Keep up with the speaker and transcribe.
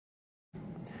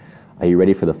Are you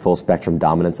ready for the full spectrum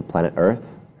dominance of planet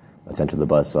Earth? Let's enter the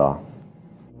buzzsaw.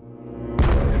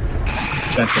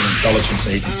 Central Intelligence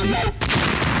Agency.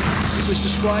 It was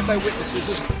described by witnesses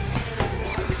as...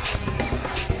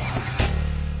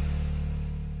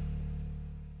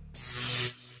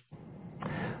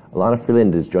 Ilana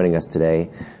Freeland is joining us today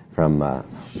from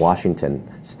Washington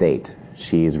State.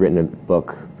 She's written a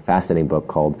book, fascinating book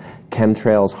called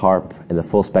Chemtrails, Haarp, and the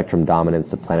Full Spectrum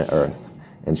Dominance of Planet Earth.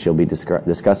 And she'll be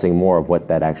discussing more of what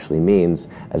that actually means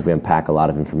as we unpack a lot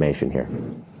of information here.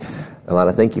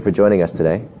 Ilana, thank you for joining us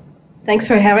today. Thanks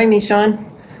for having me,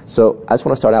 Sean. So I just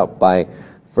want to start out by,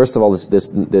 first of all,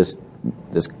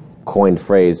 this coined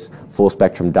phrase, full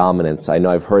spectrum dominance. I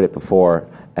know I've heard it before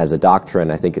as a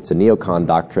doctrine. I think it's a neocon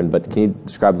doctrine, but can you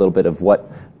describe a little bit of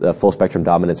what the full spectrum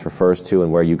dominance refers to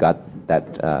and where you got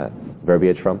that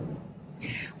verbiage from?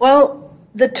 Well,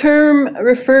 the term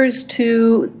refers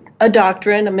to a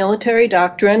doctrine, a military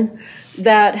doctrine,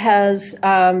 that has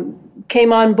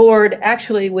came on board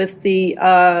actually with the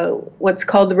what's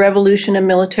called the Revolution in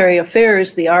Military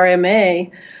Affairs, the RMA,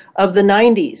 of the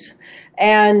 90s.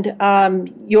 And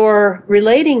you're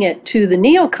relating it to the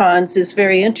neocons is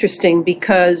very interesting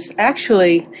because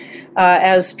actually,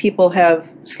 as people have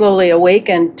slowly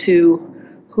awakened to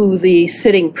who the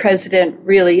sitting president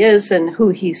really is and who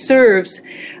he serves,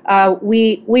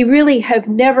 we really have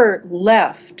never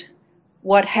left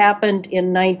what happened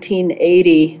in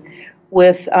 1980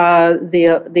 with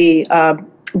the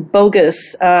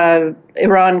bogus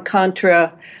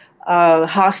Iran-Contra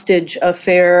hostage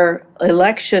affair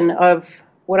election of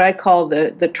what I call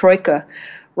the Troika,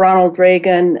 Ronald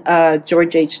Reagan,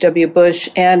 George H.W. Bush,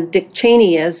 and Dick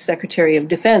Cheney as Secretary of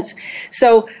Defense.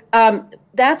 So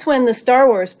that's when the Star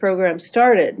Wars program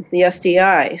started, the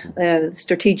SDI,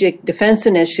 Strategic Defense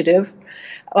Initiative.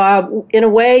 In a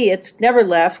way, it's never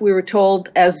left. We were told,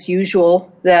 as usual,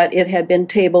 that it had been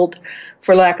tabled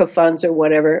for lack of funds or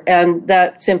whatever, and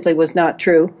that simply was not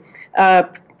true.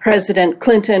 President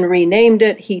Clinton renamed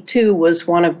it. He, too, was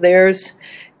one of theirs,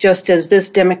 just as this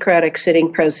Democratic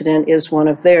sitting president is one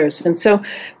of theirs. And so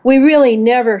we really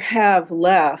never have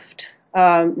left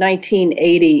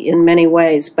 1980 in many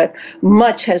ways, but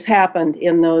much has happened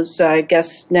in those, I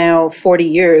guess, now 40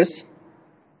 years.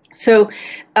 So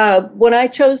when I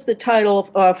chose the title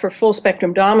for Full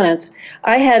Spectrum Dominance,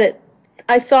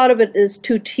 I thought of it as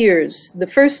two tiers. The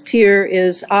first tier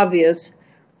is obvious,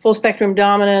 full spectrum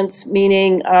dominance,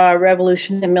 meaning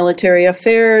revolution in military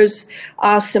affairs,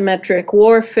 asymmetric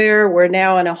warfare. We're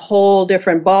now in a whole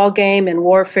different ballgame in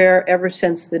warfare ever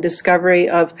since the discovery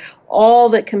of all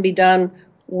that can be done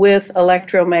with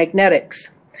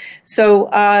electromagnetics. So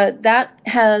that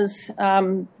has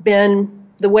been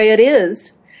the way it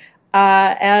is.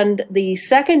 And the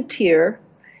second tier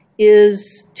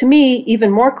is, to me,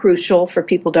 even more crucial for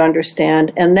people to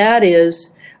understand, and that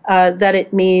is that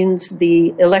it means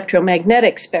the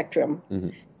electromagnetic spectrum. Mm-hmm.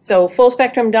 So full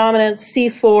spectrum dominance,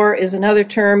 C4, is another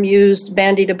term used,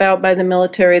 bandied about by the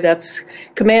military. That's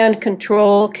command,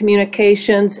 control,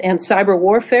 communications, and cyber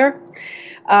warfare.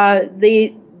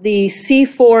 The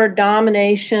C4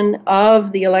 domination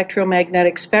of the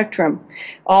electromagnetic spectrum,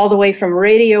 all the way from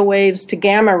radio waves to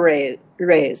gamma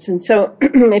rays. And so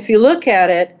if you look at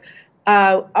it,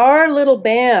 our little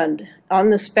band on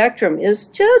the spectrum is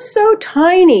just so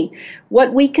tiny,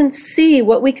 what we can see,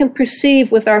 what we can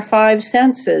perceive with our five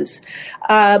senses.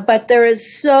 But there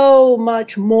is so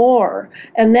much more.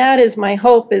 And that is my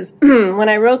hope is when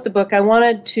I wrote the book, I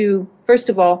wanted to, first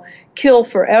of all, kill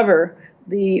forever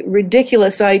the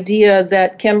ridiculous idea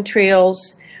that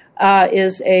chemtrails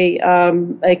is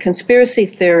a conspiracy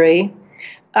theory.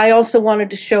 I also wanted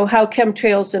to show how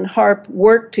chemtrails and HAARP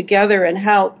work together and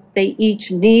how they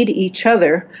each need each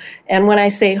other. And when I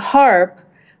say HAARP,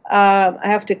 I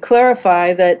have to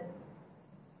clarify that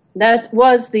that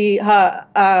was the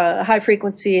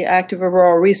High-Frequency Active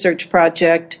Auroral Research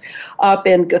Project up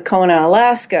in Gakona,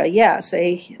 Alaska. Yes,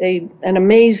 an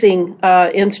amazing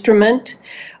instrument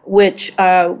which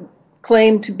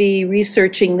claimed to be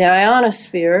researching the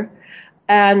ionosphere.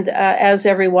 And as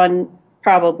everyone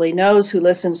probably knows who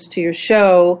listens to your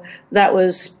show, that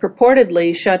was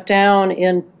purportedly shut down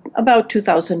in about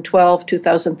 2012,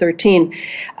 2013.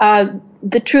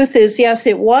 The truth is, yes,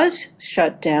 it was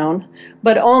shut down,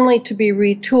 but only to be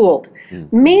retooled.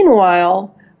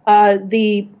 Meanwhile,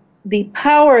 the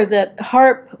power that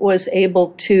HAARP was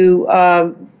able to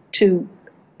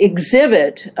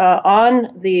exhibit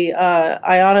on the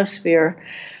ionosphere.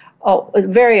 Oh,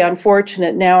 very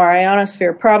unfortunate. Now our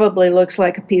ionosphere probably looks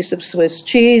like a piece of Swiss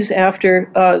cheese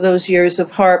after those years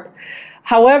of HAARP.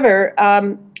 However,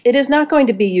 it is not going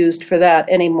to be used for that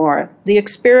anymore. The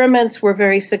experiments were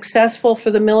very successful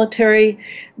for the military.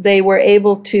 They were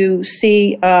able to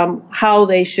see how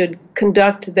they should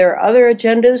conduct their other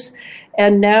agendas.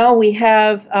 And now we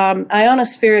have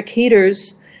ionospheric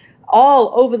heaters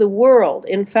all over the world.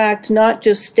 In fact, not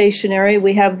just stationary.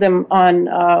 We have them on,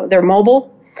 they're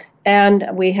mobile, and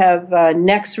we have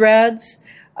NEXRADs,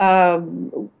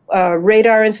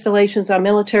 radar installations on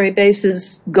military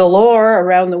bases galore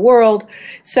around the world.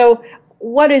 So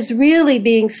what is really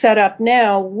being set up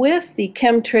now with the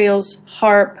Chemtrails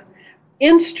Haarp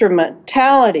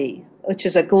instrumentality, which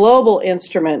is a global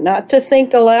instrument, not to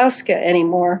think Alaska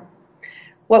anymore,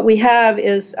 what we have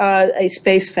is a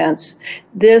space fence.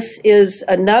 This is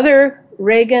another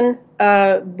Reagan,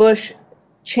 Bush,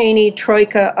 Cheney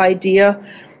troika idea.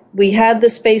 We had the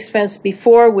space fence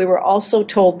before. We were also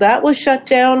told that was shut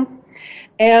down.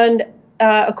 And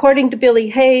according to Billy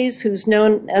Hayes, who's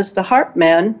known as the Haarp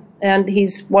Man, and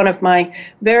he's one of my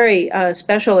very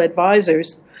special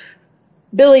advisors,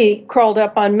 Billy crawled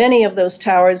up on many of those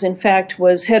towers, in fact,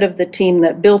 was head of the team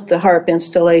that built the Haarp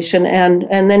installation, and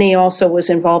then he also was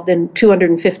involved in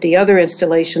 250 other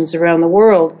installations around the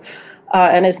world,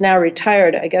 and is now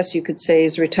retired. I guess you could say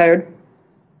he's retired.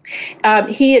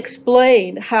 He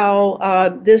explained how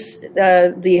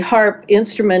the Haarp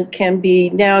instrument can be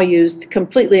now used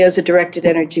completely as a directed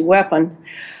energy weapon.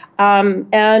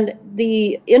 And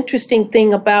the interesting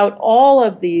thing about all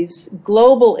of these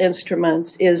global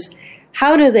instruments is,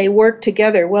 how do they work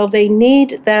together? Well, they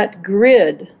need that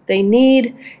grid. They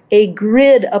need a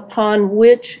grid upon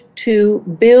which to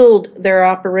build their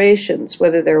operations,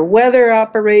 whether they're weather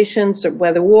operations or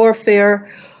weather warfare,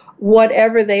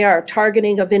 whatever they are,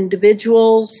 targeting of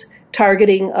individuals,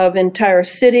 targeting of entire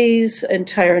cities,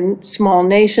 entire small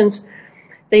nations.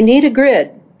 They need a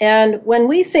grid. And when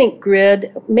we think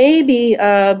grid, maybe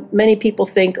many people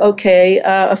think, okay,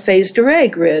 a phased array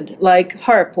grid, like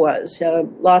Haarp was.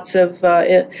 Lots of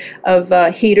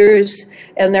heaters,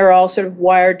 and they're all sort of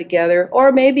wired together.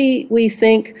 Or maybe we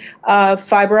think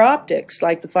fiber optics,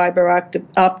 like the fiber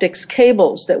optics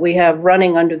cables that we have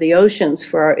running under the oceans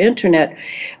for our internet.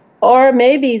 Or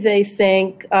maybe they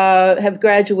think, have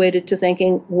graduated to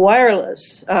thinking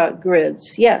wireless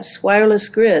grids. Yes, wireless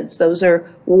grids. Those are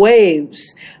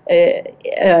waves,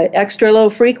 extra low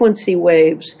frequency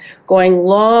waves, going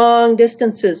long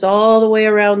distances all the way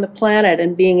around the planet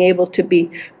and being able to be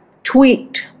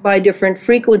tweaked by different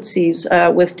frequencies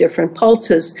with different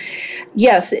pulses.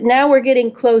 Yes, now we're getting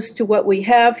close to what we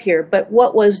have here, but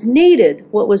what was needed,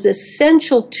 what was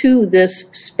essential to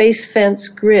this space fence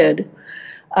grid,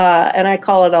 and I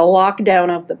call it a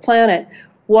lockdown of the planet,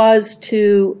 was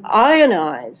to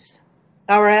ionize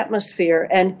our atmosphere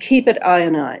and keep it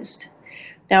ionized.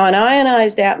 Now, an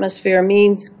ionized atmosphere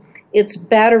means it's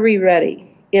battery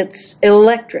ready, it's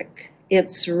electric,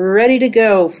 it's ready to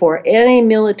go for any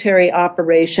military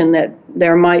operation that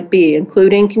there might be,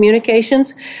 including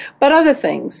communications, but other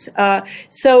things.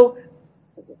 So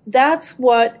that's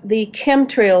what the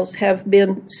chemtrails have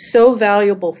been so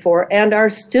valuable for and are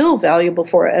still valuable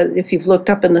for. If you've looked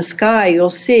up in the sky, you'll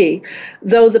see,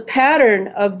 though the pattern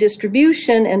of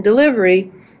distribution and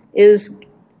delivery is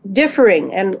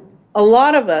differing. And a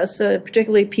lot of us,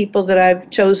 particularly people that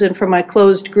I've chosen for my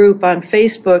closed group on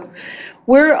Facebook,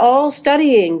 we're all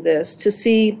studying this to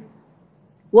see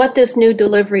what this new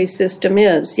delivery system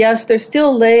is. Yes, they're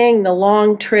still laying the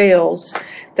long trails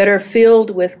that are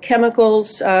filled with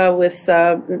chemicals, with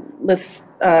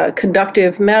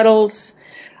conductive metals,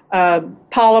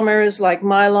 polymers like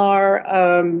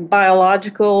mylar,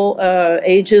 biological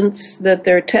agents that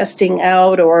they're testing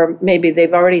out, or maybe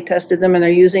they've already tested them and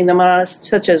they're using them on us,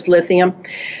 such as lithium.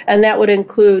 And that would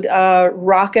include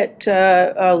rocket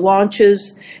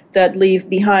launches that leave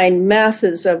behind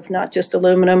masses of not just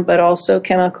aluminum, but also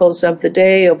chemicals of the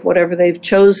day, of whatever they've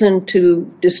chosen to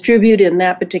distribute in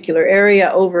that particular area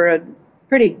over a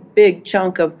pretty big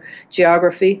chunk of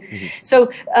geography. Mm-hmm. So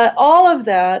all of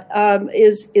that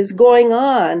is going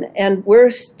on, and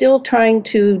we're still trying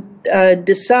to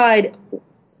decide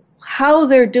how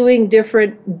they're doing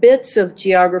different bits of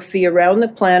geography around the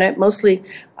planet. Mostly,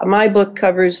 my book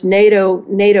covers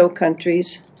NATO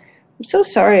countries. I'm so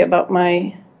sorry about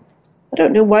I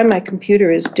don't know why my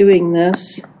computer is doing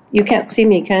this. You can't see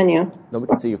me, can you? No, we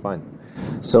can see you fine.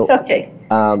 So, okay.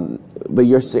 But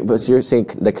you're saying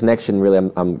the connection.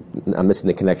 Really, I'm missing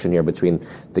the connection here between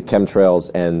the chemtrails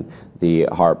and the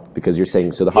Haarp, because you're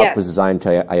saying so the Haarp was designed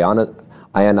to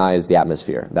ionize the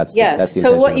atmosphere. That's the intention.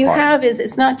 So what you Haarp. have is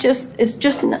it's not just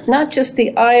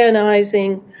the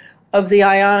ionizing of the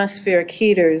ionospheric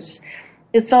heaters.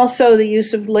 It's also the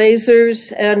use of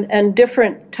lasers and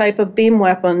different type of beam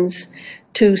weapons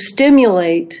to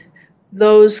stimulate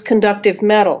those conductive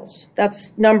metals.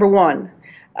 That's number one.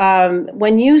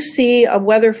 When you see a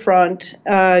weather front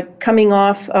coming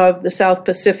off of the South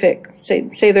Pacific,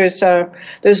 say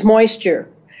there's moisture,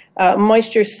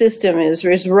 moisture system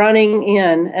is running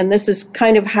in, and this is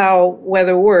kind of how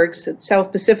weather works. The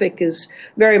South Pacific is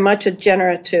very much a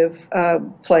generative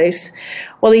place.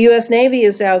 Well, the U.S. Navy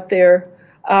is out there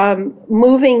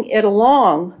moving it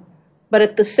along, but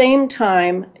at the same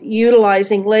time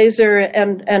utilizing laser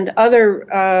and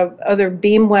other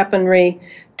beam weaponry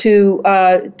to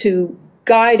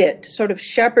guide it, sort of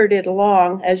shepherd it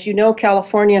along. As you know,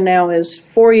 California now is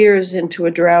 4 years into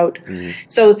a drought. Mm-hmm.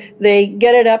 So they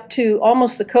get it up to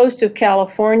almost the coast of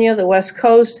California, the West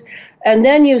Coast, and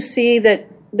then you see that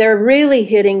they're really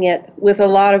hitting it with a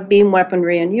lot of beam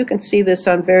weaponry, and you can see this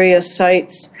on various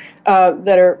sites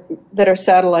that are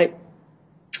satellite.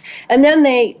 And then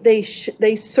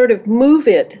they sort of move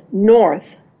it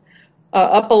north,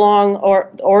 up along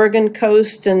Oregon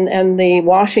coast and the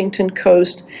Washington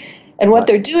coast. And what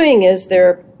they're doing is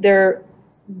they're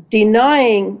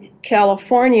denying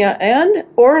California and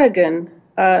Oregon,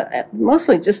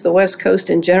 mostly just the West Coast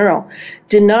in general,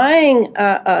 denying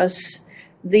us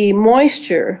the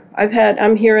moisture.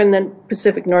 I'm here in the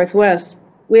Pacific Northwest.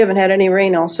 We haven't had any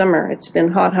rain all summer. It's been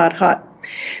hot, hot, hot.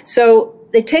 So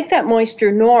they take that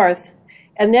moisture north,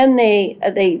 and then they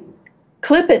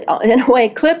clip it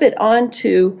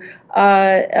onto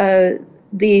the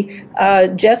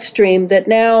jet stream that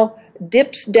now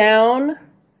dips down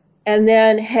and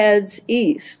then heads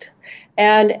east.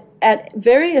 And at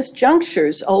various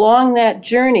junctures along that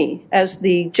journey, as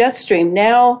the jet stream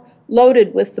now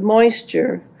loaded with the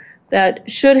moisture that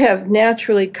should have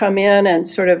naturally come in and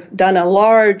sort of done a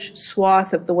large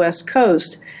swath of the West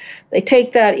Coast, they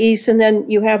take that east, and then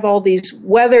you have all these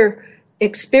weather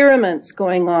experiments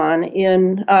going on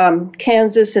in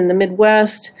Kansas, in the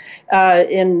Midwest,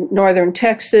 in northern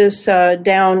Texas,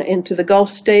 down into the Gulf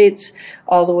states,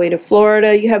 all the way to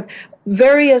Florida. You have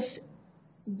various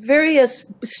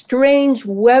strange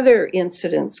weather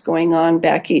incidents going on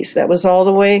back east. That was all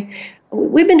the way.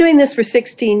 We've been doing this for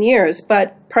 16 years,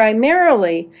 but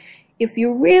primarily, if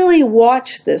you really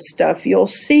watch this stuff, you'll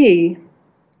see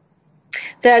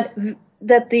that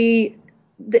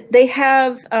they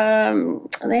have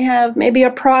maybe a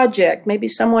project, maybe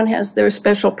someone has their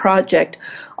special project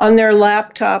on their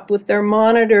laptop with their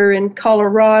monitor in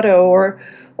Colorado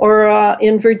or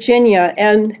in Virginia,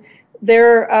 and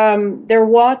they're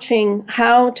watching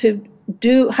how to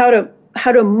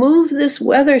move this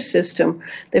weather system.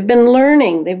 They've been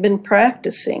learning, they've been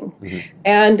practicing,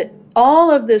 and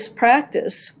all of this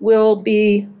practice will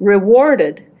be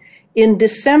rewarded in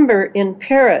December in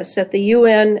Paris at the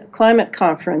UN Climate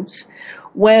Conference,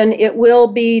 when it will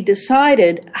be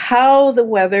decided how the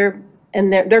weather,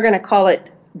 and they're going to call it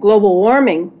global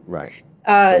warming. Right.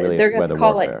 Really they're going to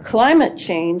call it climate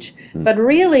change. But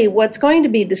really what's going to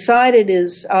be decided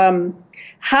is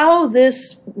how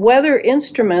this weather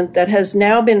instrument that has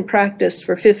now been practiced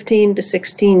for 15 to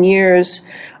 16 years,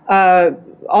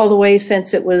 all the way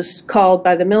since it was called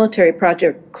by the military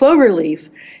Project Cloverleaf,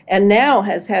 and now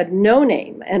has had no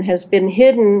name and has been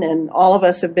hidden, and all of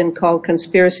us have been called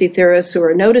conspiracy theorists who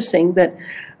are noticing that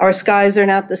our skies are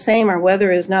not the same, our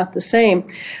weather is not the same.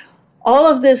 All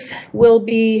of this will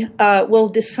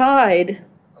decide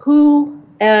who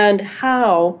and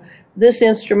how this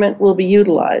instrument will be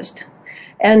utilized.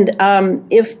 And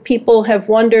if people have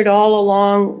wondered all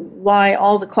along why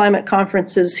all the climate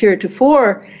conferences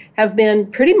heretofore have been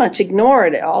pretty much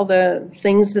ignored, all the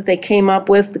things that they came up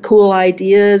with, the cool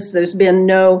ideas, there's been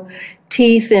no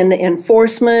teeth in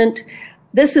enforcement.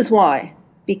 This is why,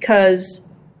 because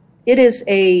it is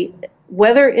a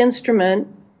weather instrument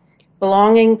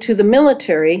belonging to the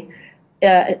military.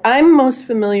 I'm most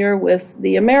familiar with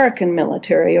the American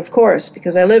military, of course,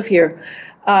 because I live here.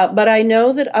 But I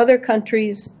know that other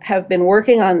countries have been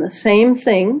working on the same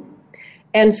thing.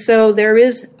 And so there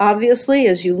is, obviously,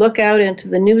 as you look out into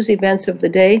the news events of the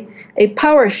day, a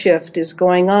power shift is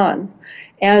going on.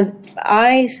 And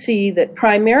I see that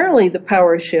primarily the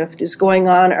power shift is going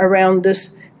on around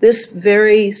this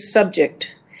very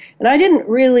subject. And I didn't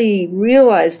really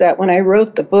realize that when I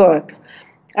wrote the book.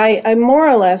 I more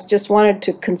or less just wanted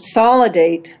to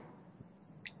consolidate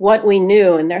what we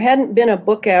knew, and there hadn't been a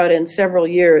book out in several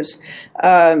years.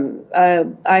 I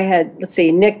had,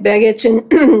 Nick Begich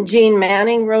and Gene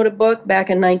Manning wrote a book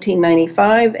back in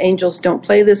 1995, Angels Don't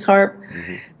Play This Harp.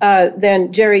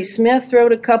 Then Jerry Smith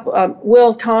wrote a couple,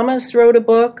 Will Thomas wrote a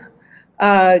book,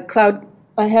 Cloud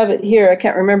I have it here. I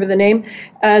can't remember the name.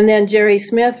 And then Jerry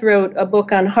Smith wrote a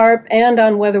book on HAARP and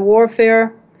on weather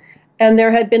warfare. And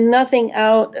there had been nothing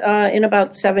out in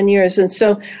about 7 years. And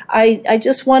so I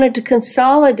just wanted to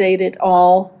consolidate it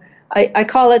all. I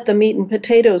call it the meat and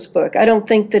potatoes book. I don't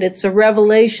think that it's a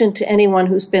revelation to anyone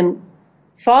who's been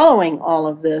following all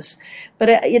of this, but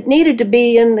it needed to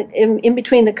be in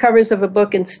between the covers of a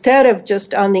book instead of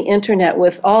just on the internet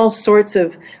with all sorts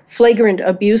of flagrant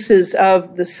abuses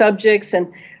of the subjects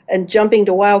and jumping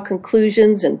to wild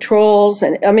conclusions and trolls.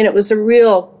 And I mean, it was a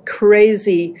real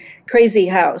crazy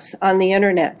house on the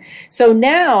internet. So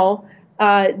now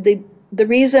the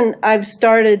reason I've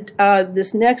started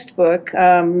this next book,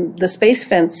 The Space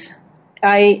Fence,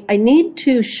 I need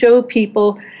to show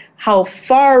people how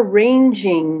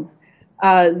far-ranging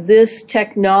this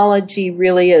technology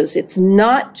really is. It's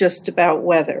not just about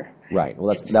weather. Right.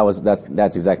 Well,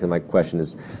 that's exactly my question.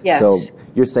 Is yes. So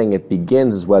you're saying it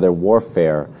begins as weather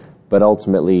warfare, but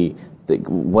ultimately,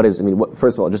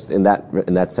 first of all, just in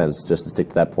that sense, just to stick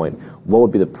to that point, what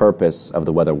would be the purpose of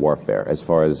the weather warfare as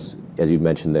far as you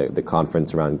mentioned, the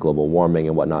conference around global warming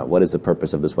and whatnot? What is the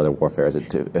purpose of this weather warfare? Is it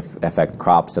to affect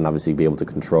crops and obviously be able to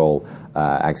control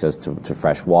access to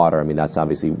fresh water? I mean, that's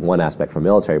obviously one aspect from a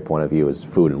military point of view is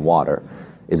food and water.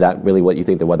 Is that really what you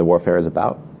think the weather warfare is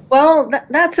about? Well,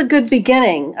 that's a good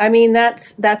beginning. I mean,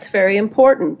 that's very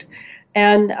important.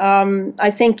 And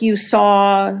I think you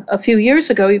saw a few years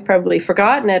ago, you've probably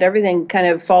forgotten it, everything kind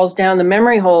of falls down the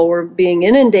memory hole. We're being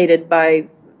inundated by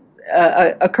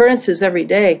occurrences every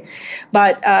day.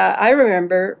 But I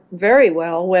remember very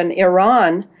well when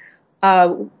Iran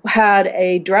had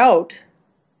a drought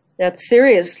that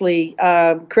seriously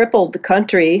crippled the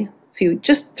country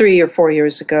just 3 or 4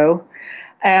 years ago.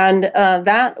 And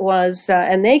that was,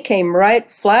 and they came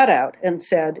right flat out and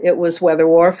said it was weather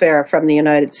warfare from the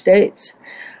United States.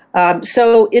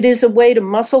 So it is a way to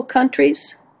muscle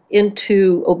countries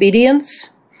into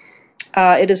obedience.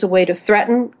 It is a way to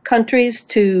threaten countries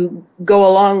to go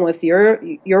along with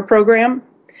your program.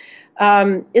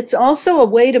 It's also a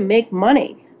way to make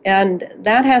money, and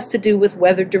that has to do with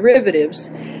weather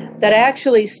derivatives that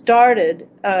actually started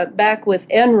back with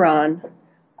Enron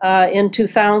in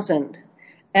 2000.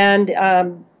 And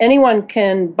anyone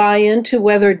can buy into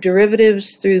weather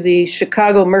derivatives through the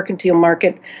Chicago mercantile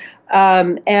market,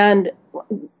 and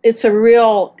it's a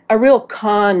real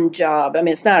con job. I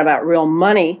mean, it's not about real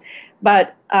money,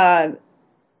 but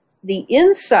the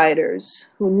insiders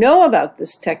who know about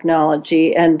this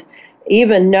technology and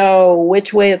even know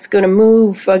which way it's going to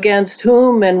move against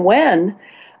whom and when,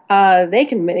 they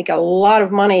can make a lot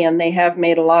of money, and they have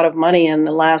made a lot of money in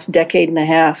the last decade and a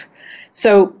half.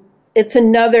 So it's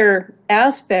another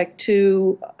aspect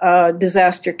to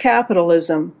disaster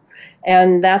capitalism,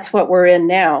 and that's what we're in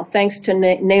now. Thanks to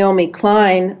Naomi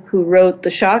Klein, who wrote The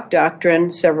Shock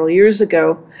Doctrine several years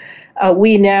ago,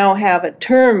 we now have a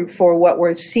term for what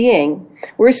we're seeing.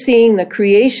 We're seeing the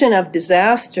creation of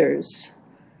disasters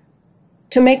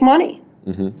to make money.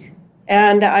 Mm-hmm.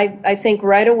 And I think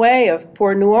right away of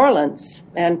poor New Orleans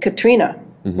and Katrina.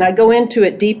 Mm-hmm. And I go into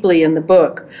it deeply in the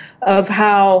book of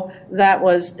how it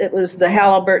was the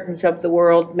Halliburtons of the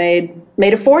world made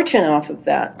a fortune off of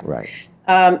that. Right.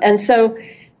 And so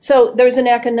there's an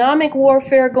economic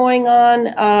warfare going on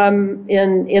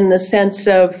in the sense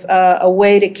of a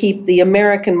way to keep the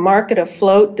American market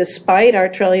afloat despite our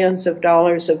trillions of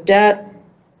dollars of debt.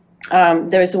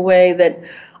 There's a way that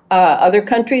other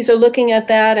countries are looking at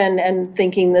that and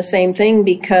thinking the same thing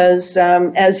because,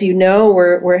 as you know,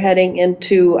 we're heading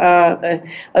into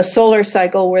a solar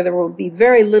cycle where there will be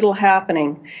very little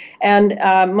happening. And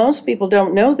most people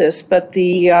don't know this, but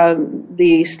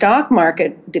the stock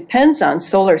market depends on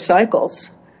solar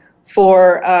cycles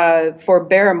for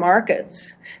bear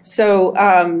markets. So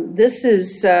this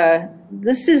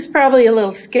is probably a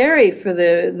little scary for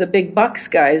the big bucks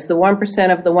guys, the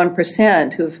 1% of the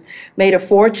 1% who've made a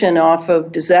fortune off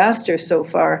of disaster so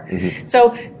far. Mm-hmm.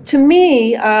 So to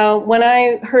me, when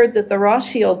I heard that the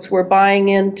Rothschilds were buying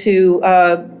into,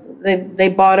 they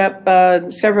bought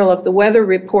up several of the weather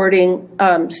reporting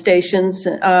stations,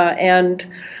 and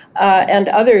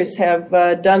others have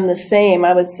done the same.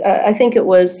 I think it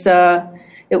was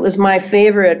my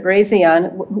favorite,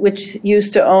 Raytheon, which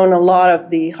used to own a lot of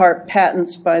the Haarp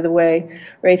patents, by the way.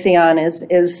 Raytheon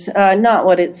is not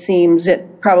what it seems.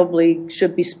 It probably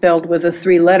should be spelled with the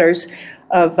 3 letters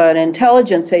of an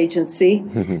intelligence agency.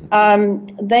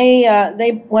 They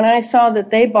when I saw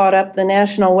that they bought up the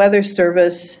National Weather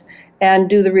Service and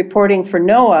do the reporting for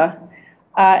NOAA,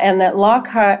 and that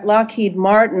Lockheed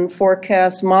Martin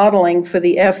forecasts modeling for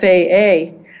the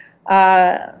FAA,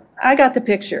 I got the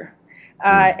picture.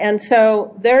 And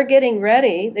so they're getting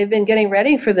ready. They've been getting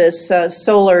ready for this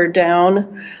solar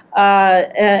down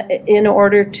in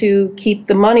order to keep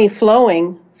the money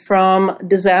flowing from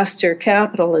disaster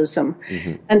capitalism.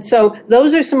 And so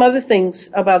those are some other things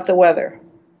about the weather.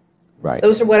 Right.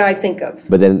 Those are what I think of.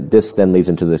 But then this then leads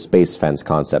into the space fence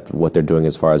concept, what they're doing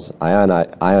as far as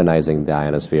ionizing the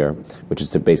ionosphere, which is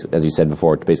to basically, as you said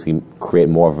before, to basically create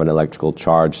more of an electrical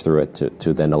charge through it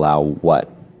to then allow what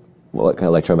kind of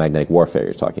electromagnetic warfare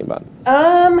you're talking about?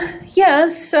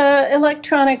 Yes,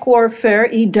 electronic warfare,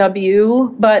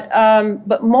 EW, but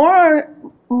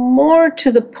more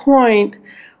to the point,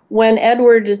 when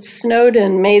Edward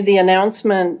Snowden made the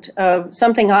announcement of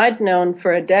something I'd known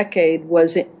for a decade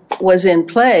was in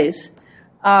place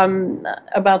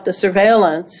about the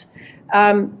surveillance.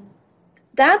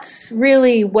 That's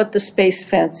really what the space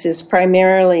fence is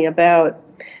primarily about,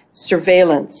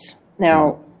 surveillance.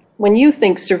 Now, when you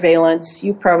think surveillance,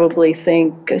 you probably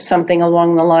think something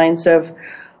along the lines of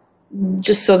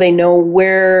just so they know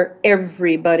where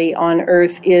everybody on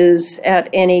Earth is at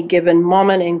any given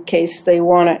moment in case they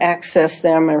want to access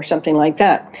them or something like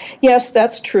that. Yes,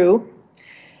 that's true.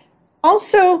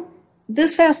 Also,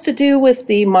 this has to do with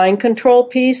the mind control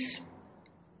piece,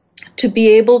 to be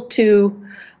able to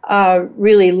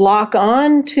really lock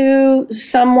on to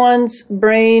someone's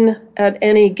brain at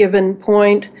any given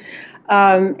point.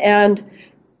 And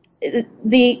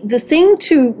the thing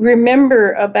to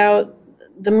remember about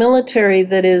the military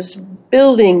that is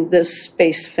building this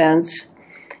space fence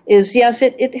is, yes,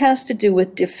 it has to do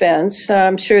with defense.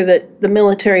 I'm sure that the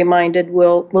military-minded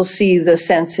will see the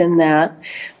sense in that.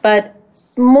 But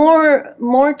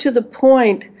more to the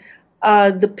point,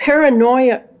 the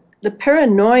paranoia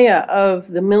of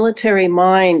the military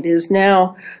mind is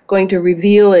now going to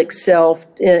reveal itself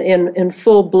in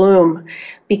full bloom,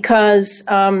 because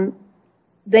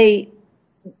they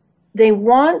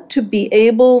want to be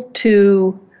able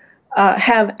to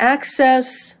have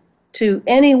access to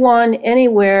anyone,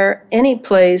 anywhere, any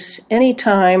place,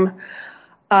 anytime,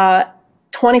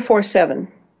 24/7.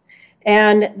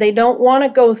 And they don't want to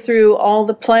go through all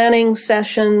the planning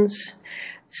sessions.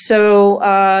 So,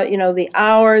 the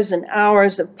hours and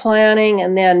hours of planning,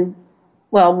 and then,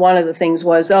 well, one of the things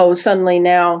was, suddenly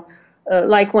now,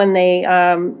 like when they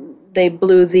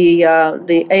blew the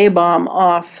A-bomb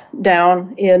off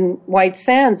down in White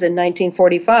Sands in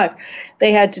 1945.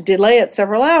 They had to delay it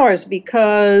several hours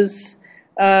because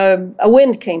a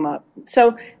wind came up.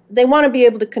 So they want to be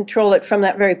able to control it from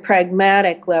that very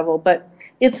pragmatic level. But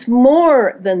it's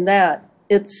more than that.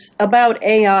 It's about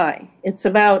AI. It's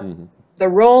about the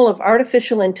role of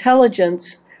artificial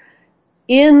intelligence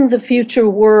in the future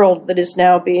world that is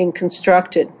now being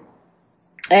constructed.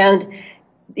 And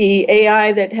the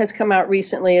AI that has come out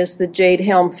recently is the Jade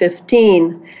Helm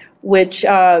 15, which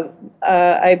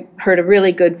I heard a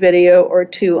really good video or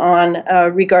two on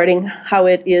regarding how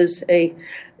it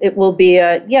will be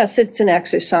yes, it's an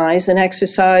exercise in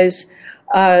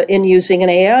using an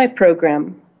AI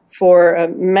program for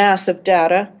massive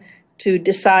data to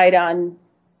decide on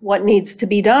what needs to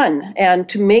be done and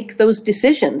to make those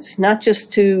decisions, not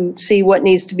just to see what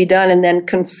needs to be done and then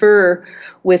confer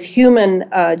with human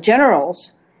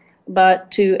generals, but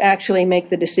to actually make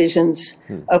the decisions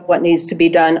of what needs to be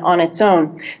done on its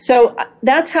own. So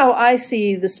that's how I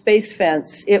see the space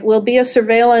fence. It will be a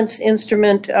surveillance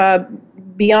instrument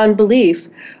beyond belief,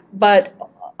 but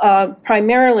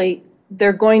primarily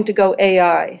they're going to go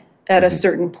AI at a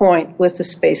certain point with the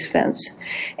space fence.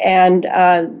 And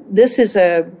this is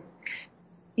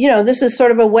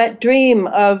sort of a wet dream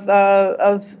of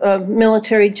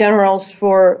military generals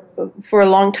for a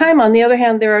long time. On the other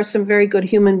hand, there are some very good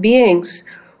human beings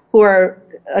who are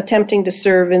attempting to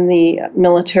serve in the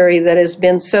military that has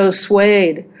been so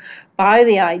swayed by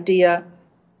the idea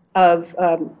of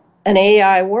an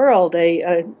AI world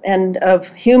and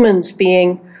of humans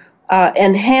being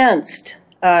enhanced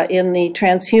in the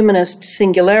transhumanist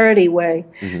singularity way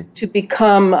to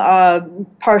become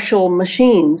partial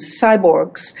machines,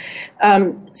 cyborgs.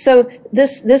 So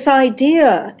this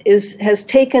idea has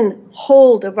taken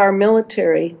hold of our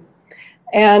military,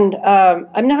 and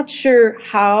I'm not sure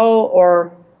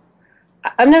how.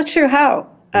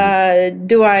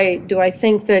 Do I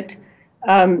think that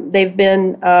they've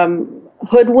been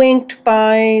hoodwinked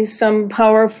by some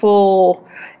powerful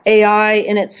AI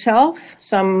in itself,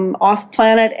 some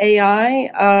off-planet AI?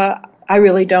 I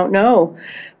really don't know.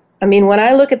 I mean, when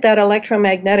I look at that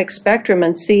electromagnetic spectrum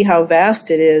and see how vast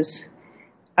it is,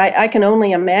 I can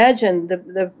only imagine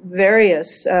the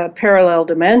various parallel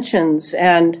dimensions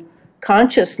and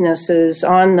consciousnesses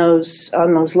on those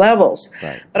levels.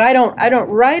 Right. But I don't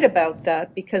write about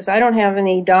that because I don't have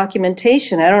any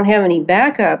documentation. I don't have any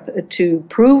backup to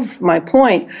prove my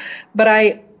point. But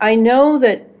I know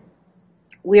that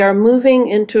we are moving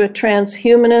into a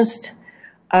transhumanist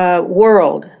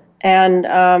world, and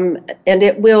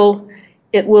it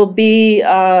will be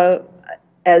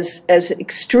as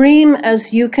extreme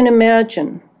as you can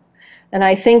imagine. And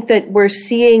I think that we're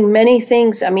seeing many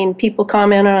things. I mean, people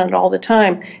comment on it all the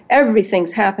time.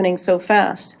 Everything's happening so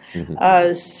fast.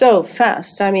 So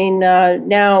fast. I mean,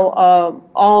 now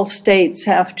all states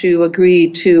have to agree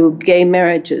to gay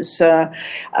marriages.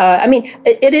 I mean,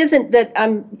 it isn't that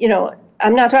I'm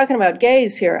not talking about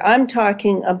gays here. I'm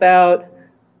talking about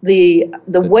the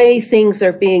way things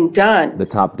are being done. The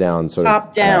top-down sort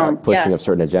of pushing of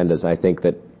certain agendas. I think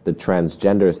that the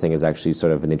transgender thing is actually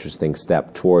sort of an interesting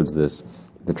step towards the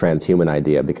transhuman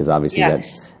idea, because obviously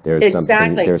there's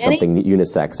something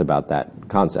unisex about that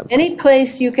concept. Any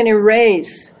place you can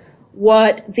erase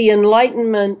what the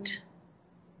Enlightenment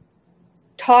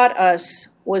taught us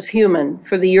was human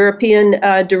for the European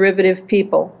derivative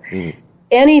people.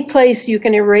 Any place you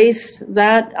can erase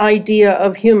that idea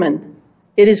of human,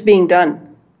 it is being done.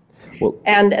 Well,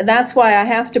 and that's why I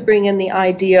have to bring in the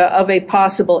idea of a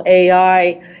possible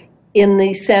AI in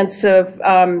the sense of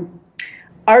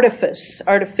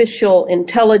artificial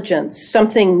intelligence,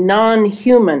 something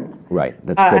non-human. Right,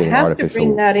 that's creating I have artificial. To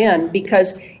bring that in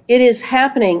because it is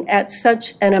happening at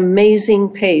such an amazing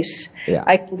pace. Yeah.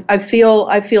 I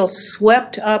feel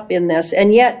swept up in this,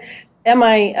 and yet. Am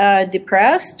I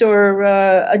depressed or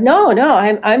no?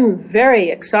 I'm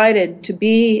very excited to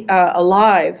be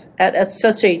alive at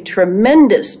such a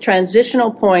tremendous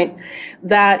transitional point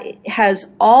that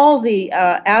has all the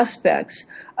aspects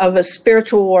of a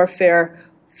spiritual warfare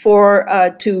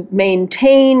to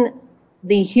maintain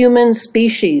the human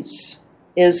species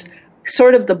is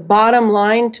sort of the bottom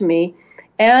line to me.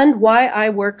 And why I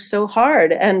work so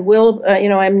hard and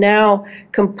I'm now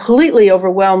completely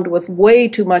overwhelmed with way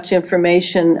too much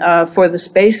information for the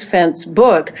Space Fence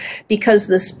book, because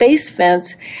the Space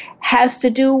Fence has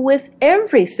to do with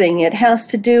everything. It has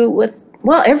to do with,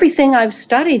 everything I've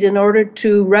studied in order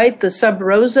to write the Sub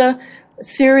Rosa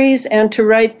series and to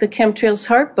write the Chemtrails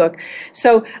Haarp book.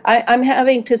 So I'm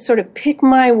having to sort of pick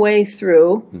my way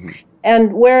through.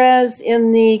 And whereas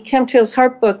in the Chemtrails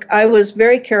Haarp book, I was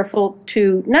very careful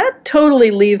to not totally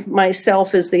leave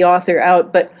myself as the author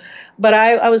out, but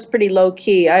I was pretty low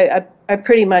key. I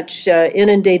pretty much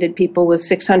inundated people with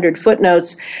 600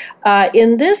 footnotes.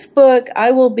 In this book, I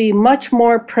will be much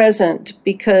more present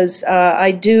because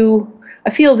I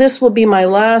feel this will be my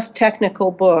last technical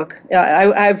book.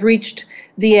 I've reached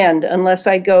the end, unless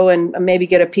I go and maybe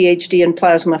get a PhD in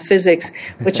plasma physics,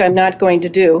 which I'm not going to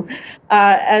do.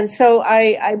 And so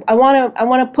I want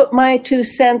to put my 2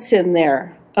 cents in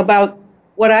there about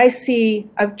what I see.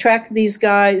 I've tracked these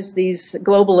guys, these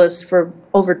globalists, for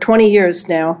over 20 years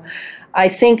now. I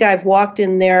think I've walked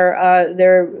in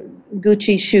their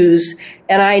Gucci shoes,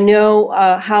 and I know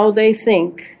how they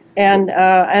think. And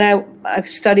I've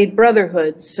studied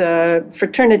brotherhoods,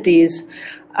 fraternities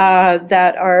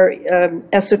that are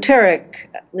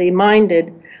esoterically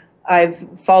minded.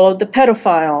 I've followed the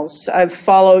pedophiles. I've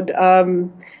followed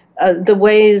the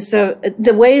ways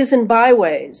and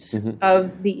byways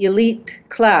of the elite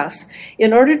class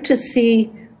in order to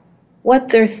see what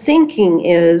their thinking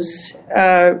is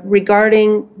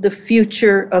regarding the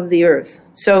future of the Earth.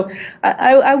 So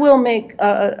I will make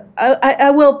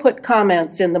I will put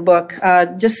comments in the book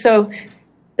just so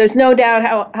there's no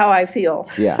doubt how I feel.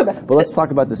 Yeah. Well, let's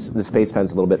talk about the Space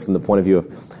Fence a little bit from the point of view of,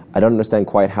 I don't understand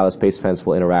quite how the Space Fence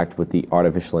will interact with the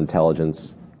artificial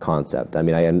intelligence concept. I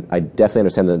mean, I definitely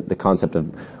understand the concept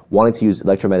of wanting to use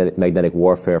electromagnetic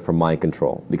warfare for mind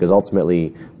control, because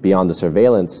ultimately, beyond the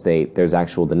surveillance state, there's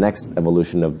the next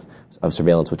evolution of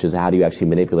surveillance, which is how do you actually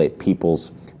manipulate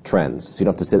people's trends. So you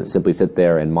don't have to simply sit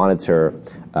there and monitor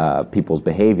people's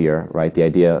behavior, right? The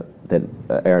idea that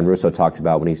Aaron Russo talked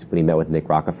about when he met with Nick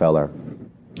Rockefeller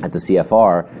at the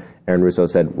CFR, Aaron Russo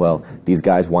said, well, these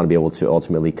guys want to be able to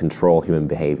ultimately control human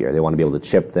behavior. They want to be able to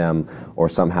chip them or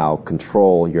somehow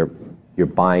control your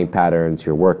buying patterns,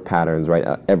 your work patterns, right?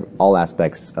 All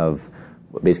aspects of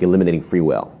basically eliminating free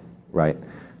will, right?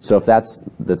 So if that's,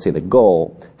 let's say, the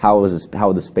goal, how would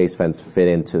the Space Fence fit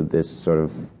into this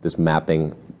this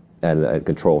mapping and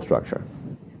control structure?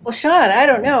 Well, Sean, I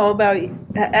don't know about,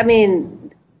 I mean,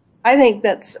 I think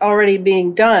that's already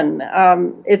being done.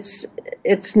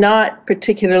 It's not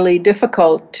particularly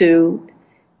difficult to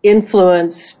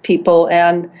influence people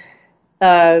and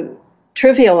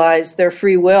trivialize their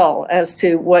free will as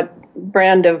to what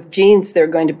brand of jeans they're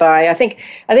going to buy. I think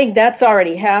that's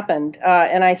already happened,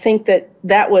 and I think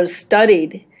that was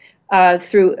studied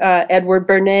through Edward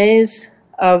Bernays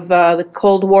of the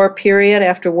Cold War period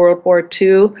after World War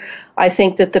II. I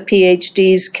think that the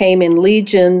PhDs came in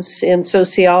legions in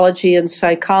sociology and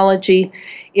psychology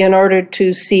in order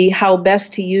to see how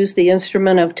best to use the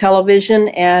instrument of television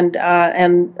and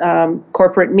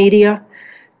corporate media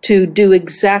to do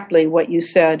exactly what you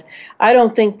said. I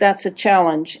don't think that's a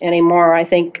challenge anymore. I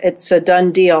think it's a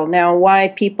done deal. Now, why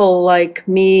people like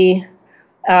me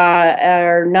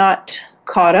are not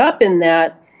caught up in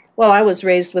that, well, I was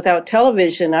raised without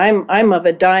television. I'm of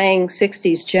a dying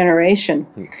 60s generation.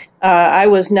 I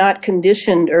was not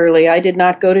conditioned early. I did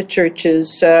not go to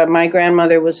churches. My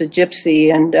grandmother was a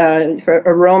gypsy and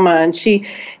a Roma, and she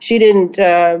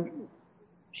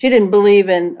didn't believe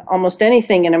in almost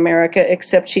anything in America,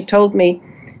 except she told me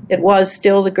it was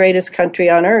still the greatest country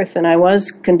on earth, and I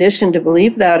was conditioned to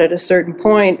believe that at a certain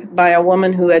point by a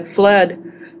woman who had fled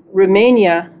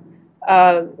Romania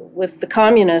with the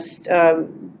communists.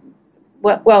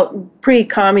 Well,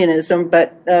 pre-communism,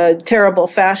 but terrible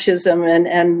fascism,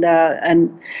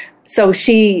 and so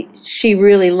she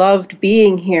really loved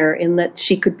being here in that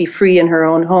she could be free in her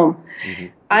own home. Mm-hmm.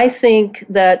 I think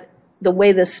that the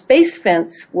way the space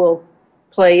fence will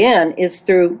play in is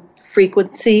through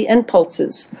frequency and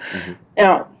pulses. Mm-hmm.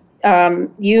 Now,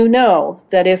 you know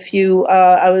that if you,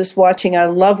 I was watching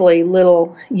a lovely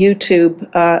little YouTube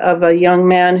of a young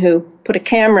man who put a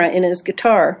camera in his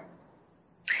guitar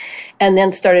and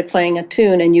then started playing a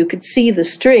tune, and you could see the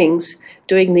strings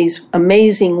doing these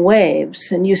amazing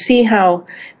waves. And you see how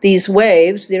these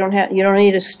waves, you don't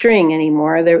need a string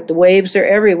anymore. The waves are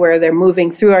everywhere. They're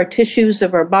moving through our tissues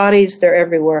of our bodies. They're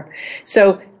everywhere.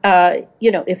 So,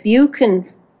 if you can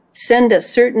send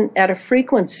at a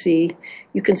frequency,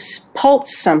 you can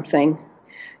pulse something.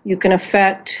 You can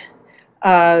affect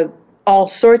all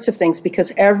sorts of things,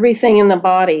 because everything in the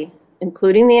body,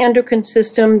 including the endocrine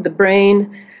system, the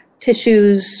brain,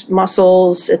 tissues,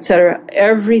 muscles, etc.,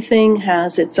 everything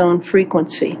has its own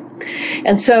frequency.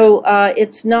 And so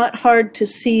it's not hard to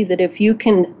see that if you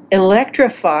can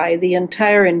electrify the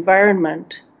entire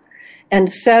environment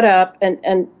and set up,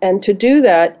 and to do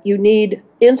that, you need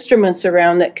instruments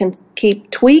around that can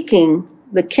keep tweaking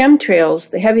the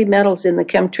chemtrails, the heavy metals in the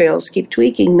chemtrails, keep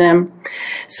tweaking them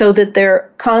so that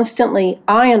they're constantly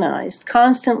ionized,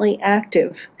 constantly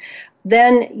active.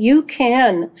 Then you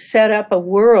can set up a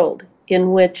world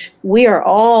in which we are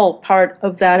all part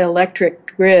of that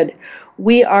electric grid.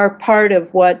 We are part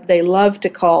of what they love to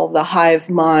call the hive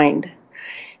mind.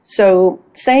 So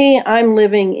say I'm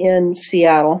living in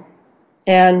Seattle,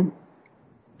 and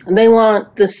they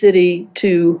want the city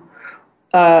to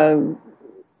turn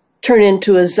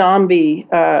into a zombie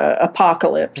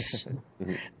apocalypse.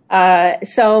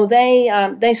 So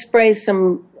they spray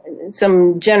some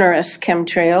generous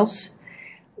chemtrails.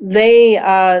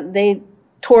 They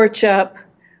torch up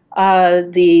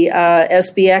the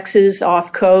SBXs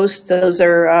off coast. Those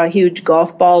are huge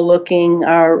golf ball looking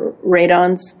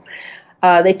radons.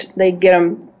 They get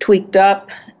them tweaked up,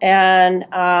 and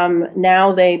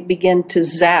now they begin to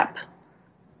zap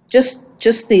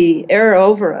just the air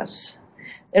over us.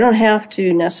 They don't have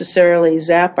to necessarily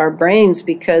zap our brains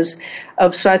because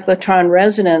of cyclotron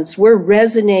resonance. We're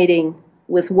resonating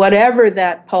with whatever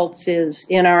that pulse is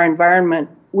in our environment.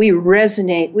 We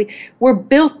resonate. We're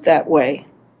built that way.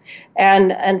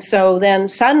 And so then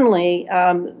suddenly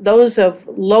those of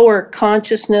lower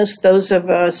consciousness, those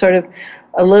of sort of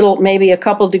a little, maybe a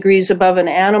couple degrees above an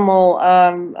animal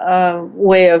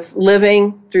way of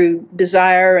living through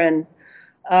desire and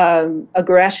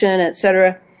aggression,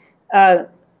 etc.,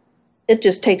 it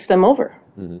just takes them over.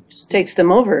 Mm-hmm. Just takes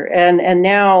them over. And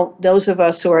now those of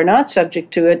us who are not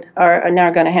subject to it are now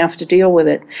going to have to deal with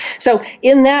it. So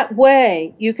in that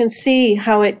way, you can see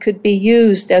how it could be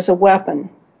used as a weapon.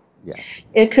 Yes.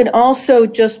 It could also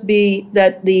just be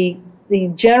that the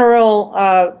general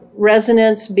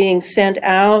resonance being sent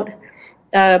out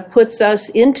puts us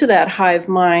into that hive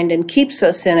mind and keeps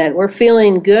us in it. We're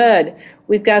feeling good.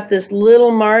 We've got this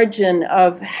little margin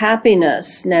of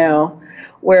happiness now,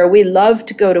 where we love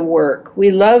to go to work.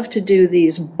 We love to do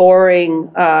these boring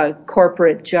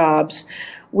corporate jobs.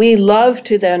 We love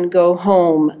to then go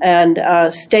home and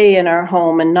stay in our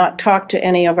home and not talk to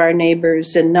any of our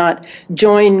neighbors and not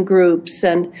join groups.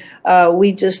 And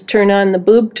we just turn on the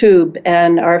boob tube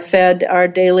and are fed our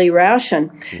daily ration.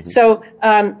 Mm-hmm. So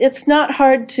it's not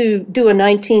hard to do a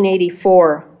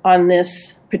 1984 on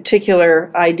this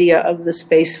particular idea of the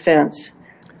space fence.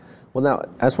 Well, now,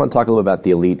 I just want to talk a little about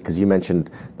the elite, because you mentioned,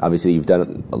 obviously, you've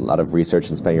done a lot of research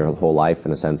and spent your whole life,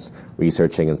 in a sense,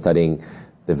 researching and studying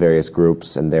the various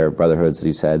groups and their brotherhoods, as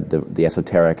you said, the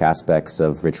esoteric aspects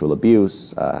of ritual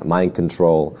abuse, mind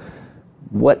control.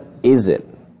 What is it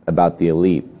about the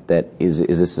elite that is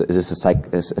this a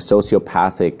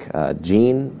sociopathic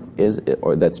gene,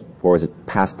 or is it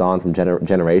passed on from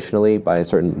generationally by a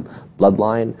certain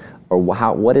bloodline, or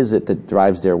what is it that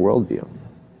drives their worldview?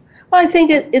 Well, I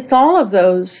think it's all of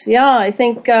those. Yeah, I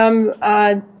think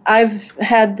I've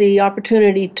had the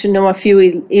opportunity to know a few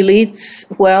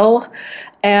elites well,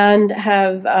 and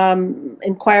have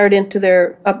inquired into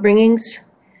their upbringings,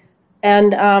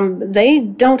 and they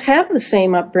don't have the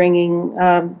same upbringing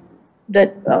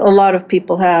that a lot of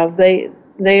people have. They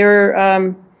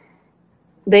are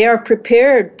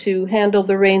prepared to handle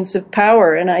the reins of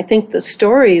power, and I think the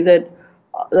story that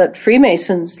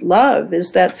Freemasons love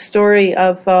is that story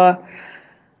of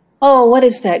what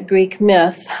is that Greek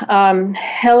myth?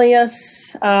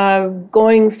 Helios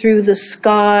going through the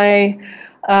sky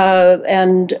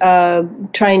and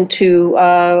trying to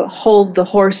hold the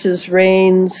horse's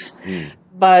reins,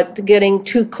 but getting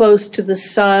too close to the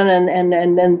sun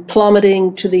and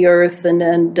plummeting to the earth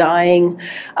and dying.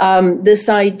 This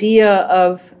idea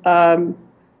of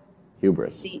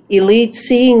hubris. The elite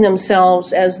seeing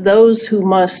themselves as those who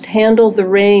must handle the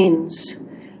reins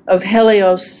of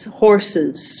Helios'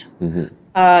 horses, in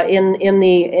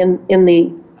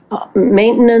the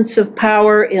maintenance of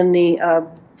power, in the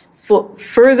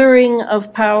furthering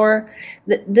of power.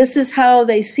 This is how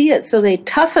they see it. So they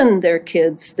toughen their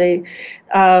kids. They,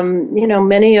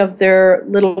 many of their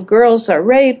little girls are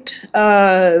raped,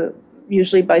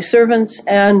 usually by servants,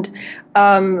 and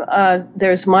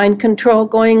there's mind control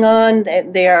going on.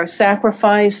 They are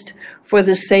sacrificed for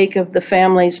the sake of the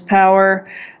family's power.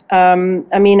 I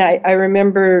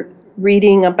remember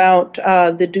reading about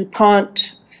the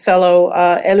DuPont fellow,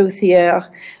 Éleuthère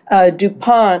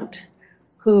DuPont,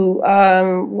 who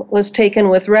was taken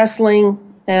with wrestling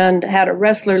and had a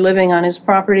wrestler living on his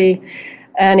property,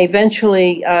 and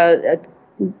eventually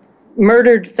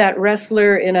murdered that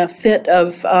wrestler in a fit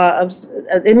of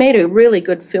they made a really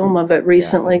good film of it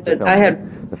recently. Yeah, but I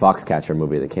had the Foxcatcher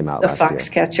movie that came out last year. The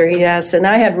Foxcatcher, yes, and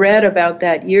I had read about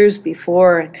that years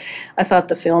before, and I thought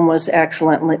the film was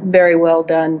excellent, very well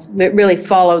done. It really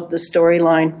followed the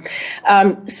storyline.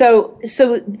 So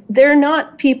they're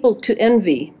not people to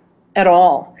envy at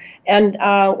all. And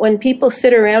when people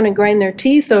sit around and grind their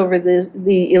teeth over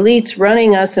the elites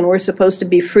running us and we're supposed to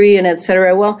be free and et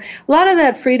cetera, well, a lot of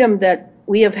that freedom that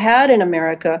we have had in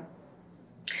America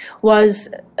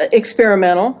was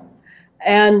experimental.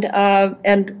 And I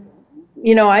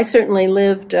certainly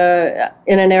lived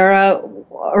in an era,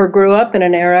 or grew up in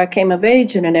an era, came of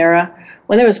age in an era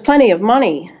when there was plenty of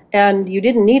money, and you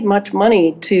didn't need much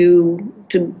money to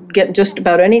get just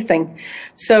about anything.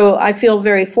 So I feel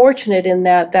very fortunate in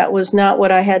that was not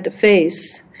what I had to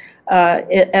face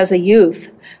as a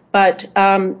youth. But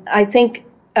I think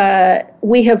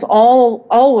we have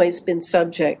always been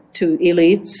subject to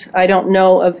elites. I don't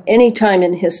know of any time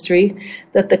in history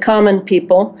that the common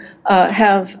people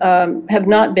have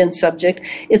not been subject.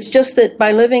 It's just that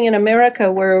by living in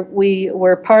America, where we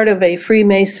were part of a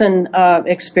Freemason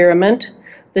experiment,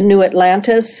 the New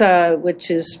Atlantis, which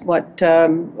is what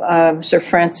Sir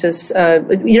Francis,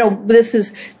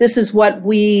 this is what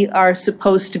we are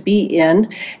supposed to be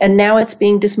in, and now it's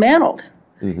being dismantled.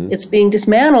 Mm-hmm. It's being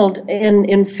dismantled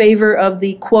in favor of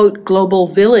the, quote, global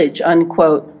village,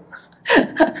 unquote.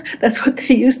 That's what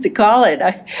they used to call it.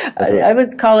 I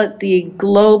would call it the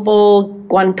global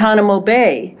Guantanamo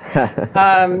Bay,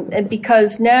 and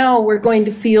because now we're going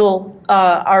to feel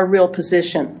our real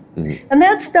position. Mm-hmm. And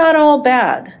that's not all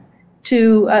bad.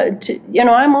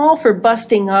 I'm all for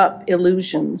busting up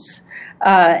illusions,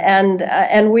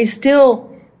 and we still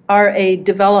are a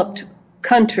developed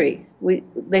country.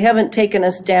 They haven't taken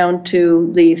us down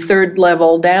to the third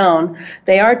level down.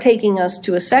 They are taking us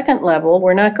to a second level.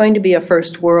 We're not going to be a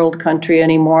first world country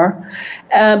anymore,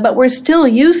 but we're still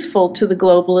useful to the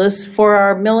globalists for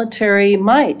our military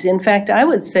might. In fact, I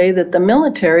would say that the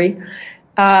military,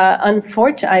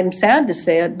 unfortunately, I'm sad to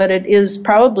say it, but it is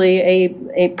probably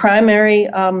a primary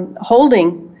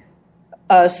holding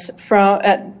us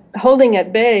holding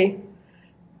at bay,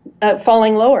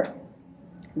 falling lower,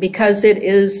 because it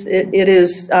is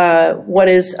what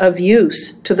is of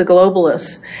use to the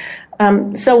globalists.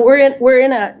 So we're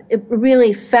in a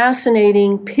really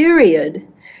fascinating period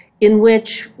in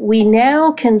which we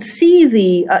now can see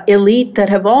the elite that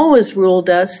have always ruled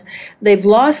us. They've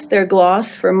lost their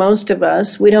gloss for most of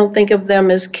us. We don't think of them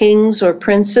as kings or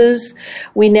princes.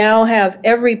 We now have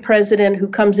every president who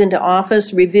comes into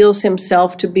office reveals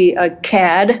himself to be a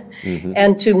cad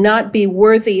and to not be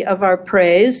worthy of our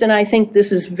praise. And I think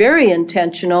this is very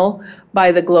intentional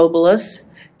by the globalists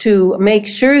to make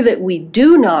sure that we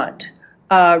do not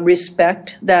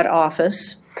respect that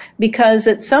office, because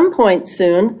at some point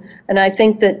soon, and I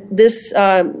think that this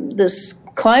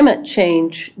climate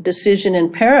change decision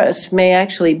in Paris may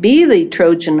actually be the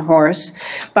Trojan horse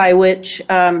by which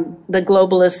the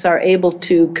globalists are able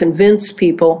to convince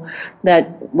people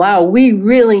that, wow, we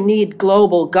really need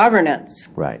global governance.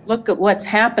 Right. Look at what's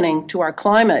happening to our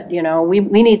climate. You know, we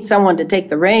need someone to take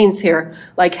the reins here,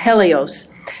 like Helios.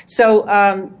 So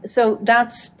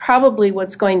that's probably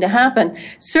what's going to happen.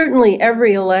 Certainly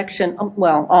every election,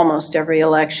 well, almost every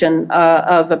election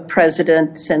of a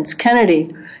president since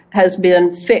Kennedy has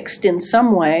been fixed in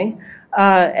some way,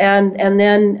 and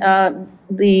then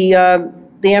the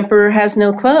emperor has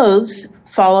no clothes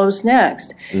follows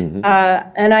next.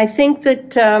 And I think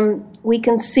that we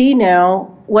can see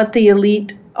now what the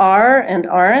elite are and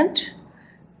aren't.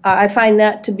 I find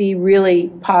that to be really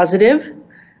positive.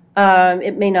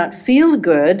 It may not feel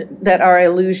good that our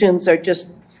illusions are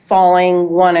just falling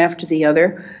one after the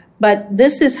other, but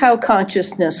this is how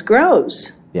consciousness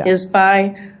grows, is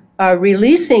by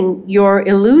releasing your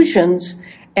illusions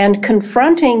and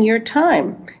confronting your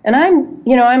time. And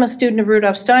I'm a student of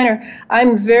Rudolf Steiner.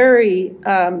 I'm very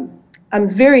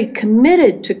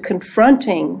committed to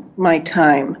confronting my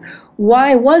time.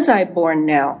 Why was I born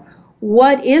now?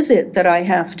 What is it that I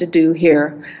have to do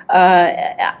here?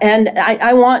 And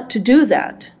I want to do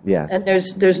that. Yes. And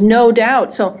there's no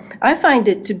doubt. So I find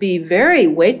it to be very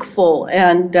wakeful,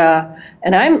 and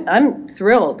I'm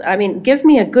thrilled. I mean, give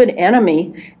me a good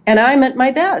enemy, and I'm at my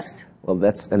best. Well,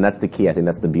 that's the key. I think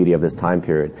that's the beauty of this time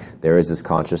period. There is this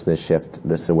consciousness shift,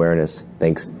 this awareness,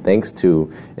 thanks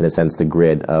to, in a sense, the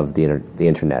grid of the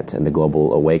internet and the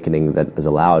global awakening that is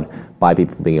allowed by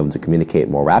people being able to communicate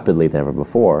more rapidly than ever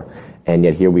before. And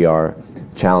yet here we are,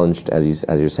 challenged, as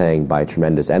you're saying, by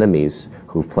tremendous enemies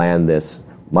who've planned this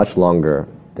much longer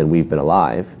than we've been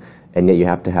alive. And yet you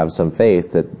have to have some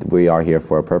faith that we are here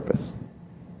for a purpose.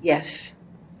 Yes.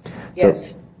 So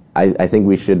Yes. I think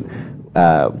we should.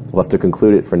 We'll have to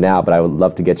conclude it for now, but I would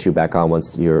love to get you back on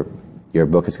once your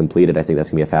book is completed. I think that's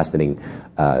going to be a fascinating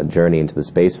journey into the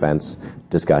space fence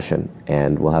discussion,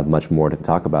 and we'll have much more to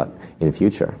talk about in the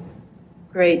future.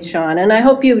 Great, Sean. And I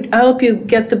hope you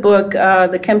get the book,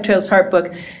 the Chemtrails Haarp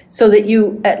book, so that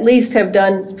you at least have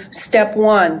done step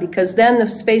one, because then the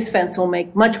space fence will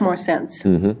make much more sense.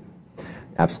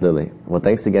 Absolutely. Well,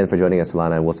 thanks again for joining us,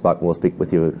 Ilana, and we'll speak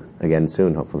with you again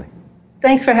soon, hopefully.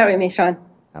 Thanks for having me, Sean.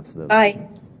 Absolutely. Bye.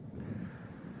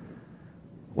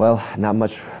 Well, not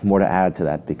much more to add to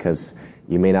that, because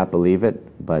you may not believe it,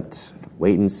 but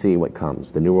wait and see what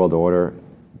comes. The New World Order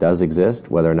does exist.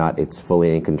 Whether or not it's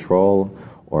fully in control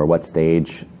or what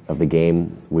stage of the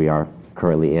game we are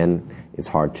currently in, it's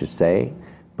hard to say.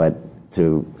 But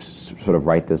to sort of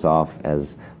write this off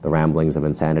as the ramblings of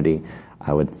insanity,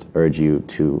 I would urge you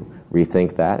to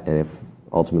rethink that. And if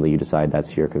ultimately you decide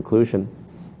that's your conclusion,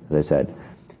 as I said,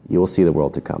 you will see the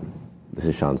world to come. This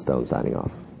is Sean Stone signing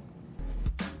off.